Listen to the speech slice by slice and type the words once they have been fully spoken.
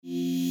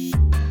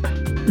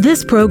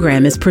This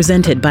program is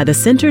presented by the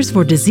Centers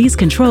for Disease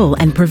Control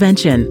and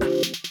Prevention.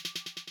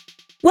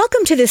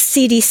 Welcome to the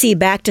CDC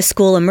Back to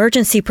School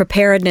Emergency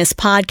Preparedness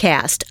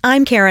Podcast.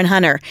 I'm Karen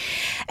Hunter.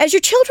 As your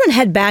children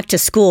head back to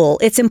school,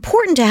 it's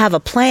important to have a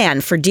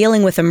plan for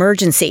dealing with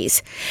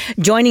emergencies.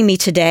 Joining me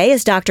today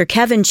is Dr.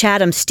 Kevin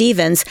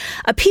Chatham-Stevens,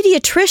 a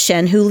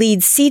pediatrician who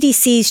leads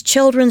CDC's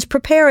Children's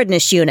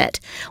Preparedness Unit.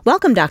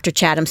 Welcome, Dr.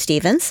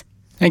 Chatham-Stevens.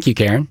 Thank you,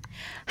 Karen.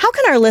 How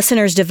can our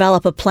listeners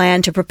develop a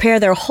plan to prepare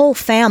their whole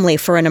family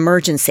for an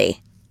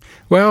emergency?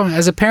 Well,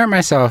 as a parent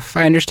myself,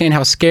 I understand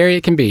how scary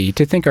it can be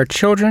to think our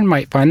children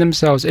might find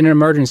themselves in an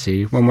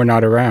emergency when we're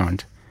not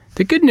around.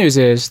 The good news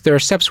is there are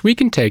steps we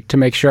can take to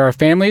make sure our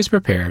family is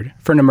prepared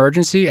for an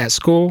emergency at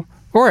school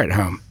or at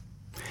home.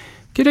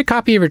 Get a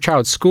copy of your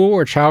child's school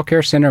or child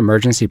care center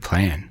emergency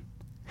plan.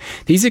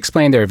 These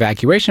explain their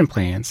evacuation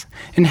plans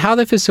and how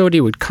the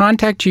facility would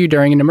contact you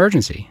during an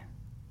emergency.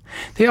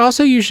 They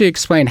also usually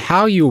explain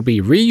how you will be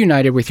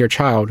reunited with your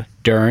child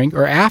during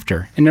or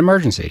after an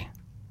emergency.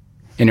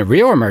 In a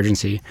real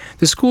emergency,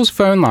 the school's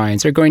phone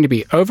lines are going to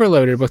be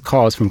overloaded with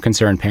calls from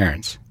concerned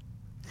parents.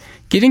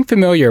 Getting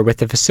familiar with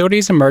the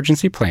facility's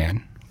emergency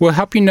plan will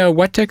help you know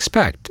what to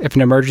expect if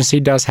an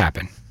emergency does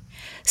happen.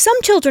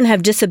 Some children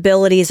have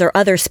disabilities or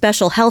other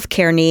special health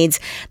care needs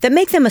that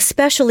make them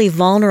especially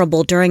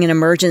vulnerable during an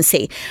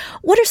emergency.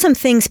 What are some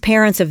things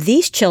parents of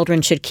these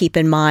children should keep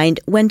in mind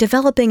when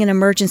developing an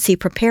emergency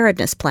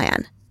preparedness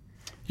plan?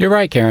 You're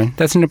right, Karen.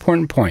 That's an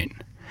important point.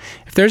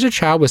 If there's a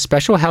child with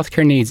special health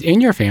care needs in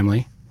your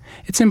family,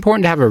 it's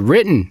important to have a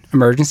written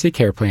emergency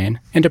care plan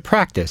and to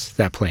practice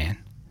that plan.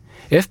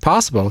 If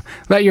possible,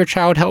 let your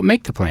child help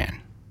make the plan.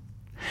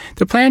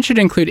 The plan should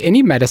include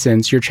any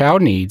medicines your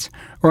child needs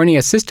or any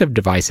assistive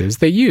devices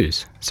they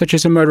use, such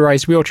as a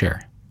motorized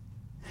wheelchair.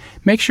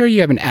 Make sure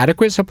you have an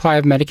adequate supply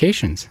of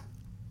medications.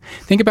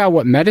 Think about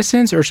what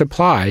medicines or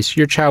supplies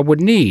your child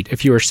would need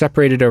if you were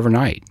separated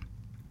overnight.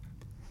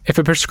 If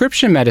a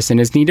prescription medicine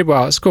is needed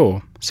while at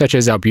school, such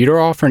as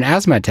albuterol for an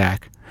asthma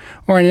attack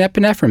or an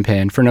epinephrine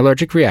pen for an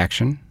allergic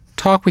reaction,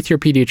 talk with your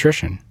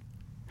pediatrician.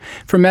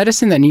 For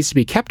medicine that needs to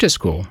be kept at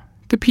school,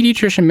 the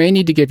pediatrician may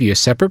need to give you a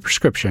separate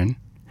prescription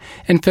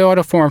and fill out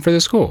a form for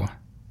the school.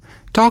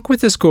 Talk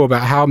with the school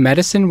about how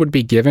medicine would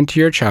be given to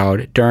your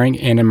child during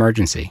an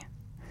emergency.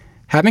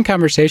 Having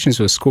conversations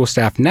with school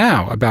staff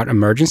now about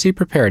emergency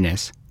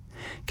preparedness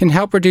can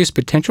help reduce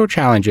potential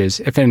challenges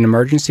if an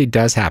emergency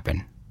does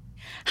happen.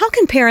 How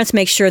can parents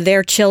make sure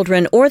their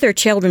children or their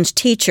children's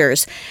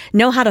teachers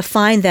know how to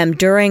find them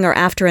during or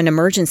after an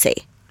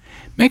emergency?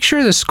 Make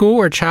sure the school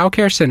or child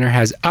care center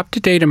has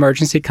up-to-date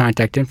emergency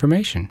contact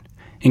information,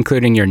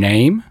 including your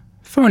name,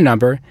 phone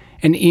number,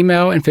 and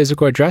email and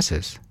physical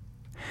addresses.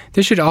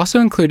 This should also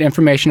include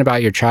information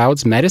about your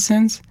child's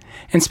medicines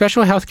and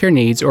special healthcare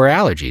needs or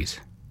allergies.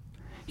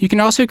 You can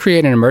also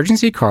create an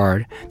emergency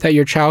card that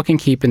your child can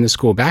keep in the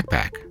school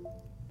backpack.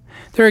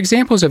 There are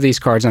examples of these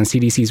cards on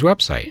CDC's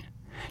website.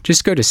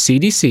 Just go to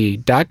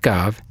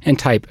cdc.gov and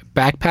type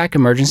Backpack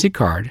Emergency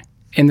Card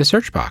in the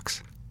search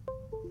box.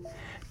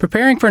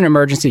 Preparing for an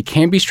emergency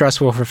can be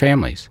stressful for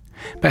families,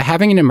 but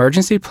having an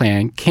emergency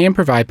plan can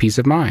provide peace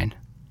of mind.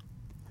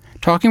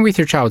 Talking with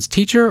your child's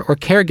teacher or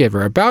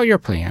caregiver about your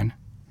plan,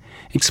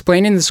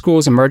 explaining the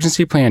school's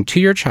emergency plan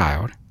to your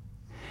child,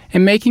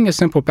 and making a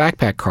simple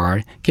backpack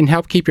card can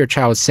help keep your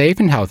child safe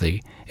and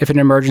healthy if an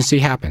emergency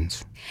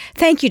happens.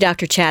 Thank you,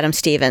 Dr.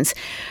 Chatham-Stevens.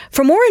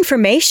 For more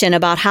information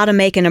about how to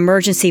make an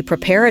emergency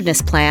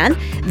preparedness plan,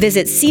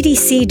 visit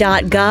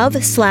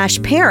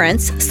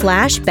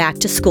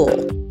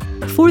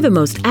cdc.gov/parents/back-to-school. For the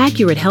most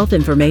accurate health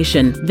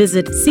information,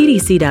 visit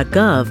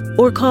cdc.gov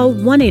or call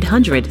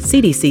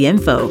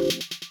 1-800-CDC-INFO.